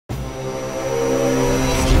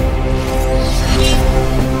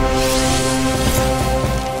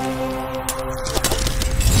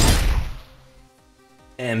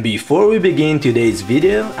Before we begin today's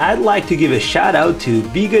video, I'd like to give a shout out to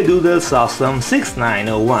Bigadoodles Awesome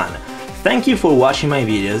 6901. Thank you for watching my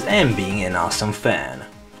videos and being an awesome fan.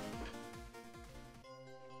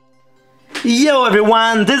 Yo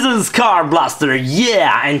everyone, this is CardBlaster,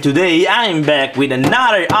 yeah, and today I'm back with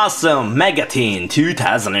another awesome Megateen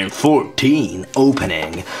 2014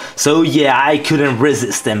 opening. So yeah, I couldn't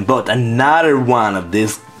resist and bought another one of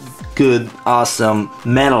this good, awesome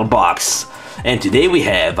metal box. And today we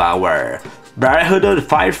have our Brotherhood of the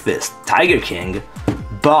Fire Fist Tiger King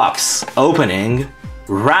box opening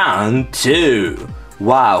round 2.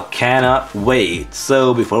 Wow, cannot wait.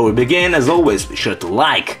 So before we begin, as always, be sure to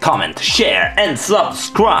like, comment, share and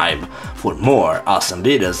subscribe for more awesome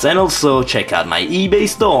videos, and also check out my eBay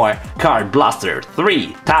store, CardBlaster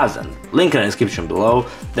 3000, link in the description below.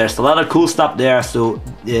 There's a lot of cool stuff there, so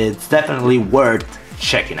it's definitely worth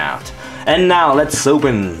checking out. And now let's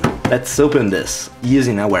open this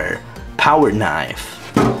using our power knife.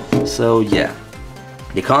 So yeah,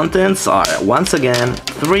 the contents are once again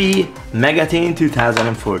 3 Megateen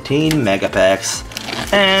 2014 Mega Packs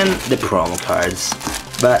and the promo cards.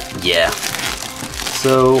 But yeah,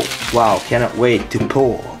 so wow, cannot wait to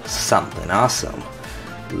pull something awesome.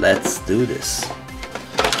 Let's do this.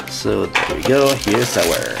 So there we go, here's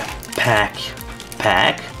our pack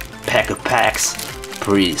of packs.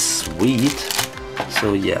 Pretty sweet.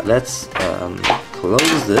 So yeah, let's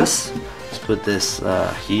close this. Let's put this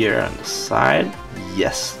here on the side.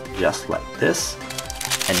 Yes, just like this.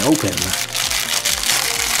 And open.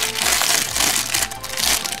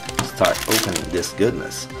 Start opening this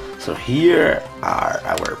goodness. So here are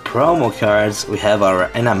our promo cards. We have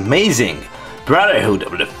an amazing Brotherhood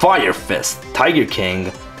of the Fire Fist Tiger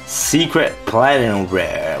King Secret Platinum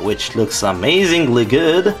Rare, which looks amazingly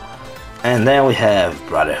good. And then we have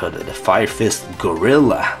Brotherhood of the Fire Fist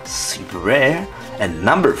Gorilla Super Rare and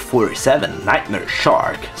number 47 Nightmare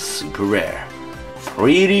Shark Super Rare.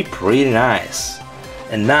 Pretty nice.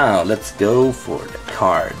 And now let's go for the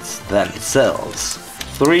cards themselves.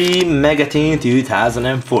 3 Megateen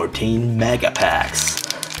 2014 Mega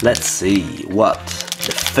Packs. Let's see what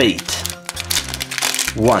the fate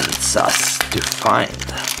wants us to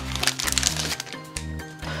find.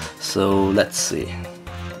 So let's see.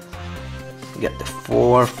 Get the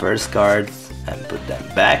 4 first cards and put them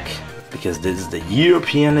back because this is the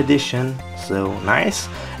European edition. So nice.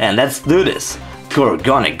 And let's do this.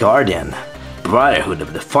 Gorgonic Guardian, Brotherhood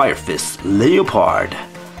of the Fire Fist Leopard,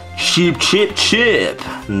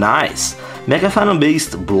 Chip, nice. Mega Phantom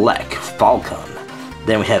Beast Black Falcon.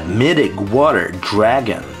 Then we have Mythic Water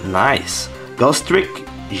Dragon, nice. Ghost Trick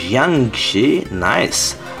Jiangxi,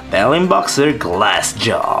 nice. Battling Boxer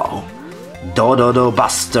Glassjaw, Dodo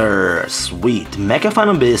Buster, sweet. Mega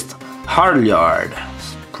Phantom Beast Hardyard,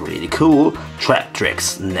 pretty cool. Trap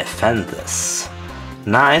Tricks Nephanthus,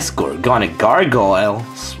 nice. Gorgonic Gargoyle,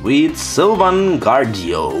 sweet. Sylvan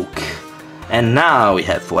Guardioke. And now we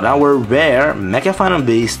have for our rare Mega Phantom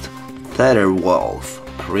Beast Tetherwolf,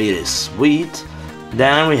 pretty sweet.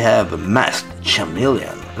 Then we have Masked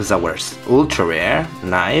Chameleon, this is our ultra rare,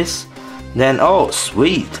 nice. Then oh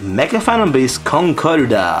sweet, Mega Phantom Beast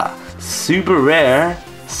Concorda, super rare,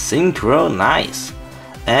 synchro, nice.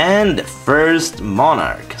 And the first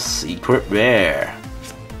Monarch secret rare,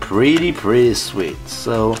 pretty sweet.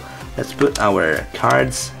 So let's put our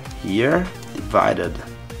cards here, divided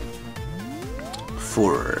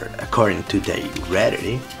for according to their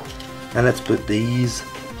rarity, and let's put these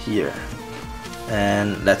here.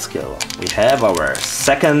 And let's go. We have our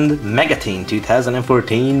second Megateen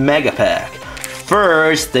 2014 Mega Pack,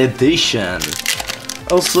 first edition.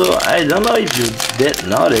 Also, I don't know if you did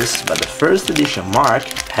notice, but the first edition mark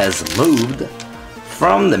has moved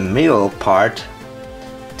from the middle part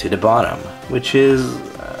to the bottom, which is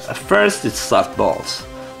at first it's soft balls,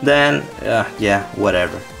 then yeah,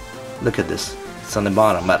 whatever. Look at this, it's on the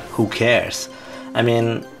bottom, but who cares? I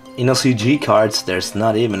mean, in OCG cards there's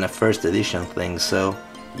not even a first edition thing, so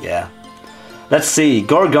yeah. Let's see,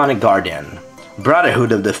 Gorgonic Guardian,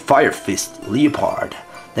 Brotherhood of the Fire Fist Leopard.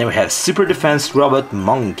 Then we have Super Defense Robot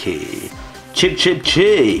Monkey, Chip,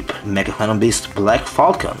 Mega Phantom Beast Black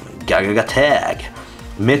Falcon, Gaga Tag,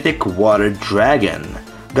 Mythic Water Dragon,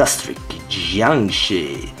 Ghostrick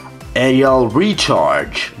Jiangxi, Aerial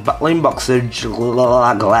Recharge, Battling Boxer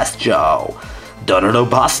Glassjaw, Dodo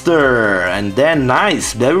Buster, and then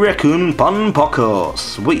nice Baby Raccoon Ponpoko,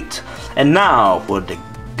 sweet. And now for the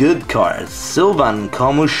good cards, Sylvan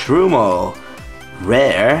Komushrumo,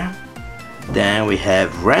 rare. Then we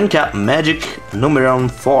have Rank Up Magic Numeron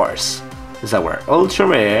Force, this is our ultra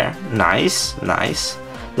rare, nice.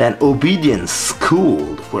 Then Obedience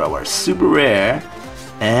Schooled for our super rare.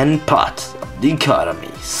 And Pot of the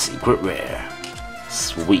Economy Secret Rare.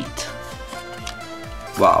 Sweet.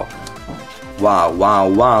 Wow. Wow, wow,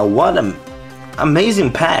 wow, what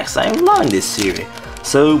amazing packs. I'm loving this series.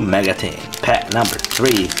 So, Mega Team, pack number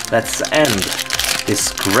 3. Let's end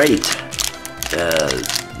this great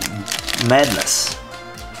madness.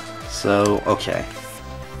 So, okay.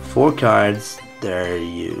 4 cards. There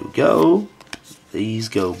you go. These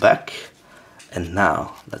go back. And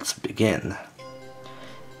now, let's begin.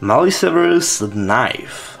 Maliseverus the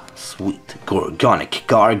Knife. Sweet. Gorgonic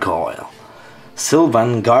Gargoyle.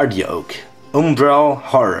 Sylvan Guardyoke. Umbral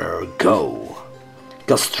Horror Go.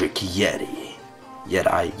 Gostrick Yeti.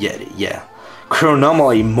 Yeti, yeah.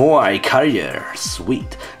 Chronomaly Moai Carrier.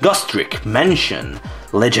 Sweet. Gostrick Mansion.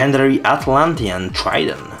 Legendary Atlantean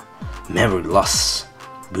Trident. Memory Loss.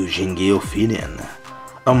 Bujingi Ophidian.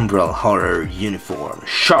 Umbral Horror Uniform.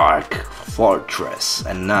 Shark Fortress.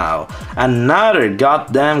 And now, another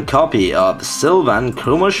goddamn copy of Sylvan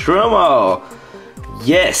Chromo.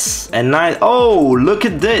 Yes, and nice. Oh, look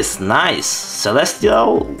at this. Nice.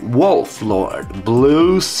 Celestial Wolf Lord.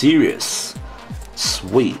 Blue Sirius.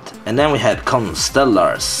 Sweet. And then we had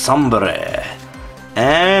Constellar Sombre.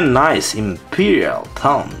 And nice. Imperial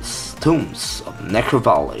Tombs of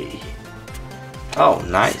Necrovalley. Oh,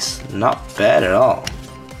 nice. Not bad at all.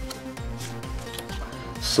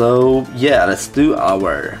 So, yeah, let's do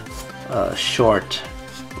our short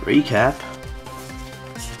recap.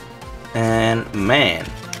 And man,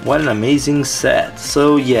 what an amazing set.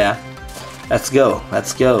 So yeah, let's go.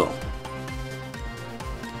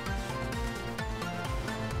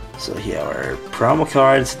 So here are our promo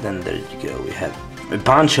cards. Then there you go, we have a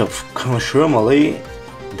bunch of Consumerly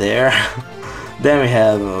there. Then we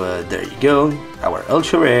have, there you go, our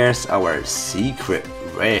ultra rares, our secret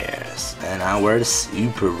rares, and our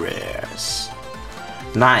super rares.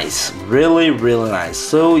 Nice, really nice.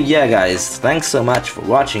 So yeah guys, thanks so much for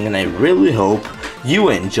watching, and I really hope you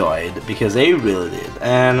enjoyed, because I really did.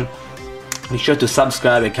 And be sure to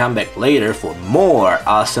subscribe and come back later for more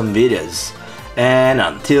awesome videos. And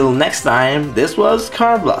until next time, this was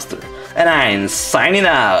CardBlaster, and I'm signing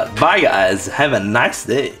out. Bye guys, have a nice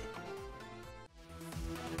day.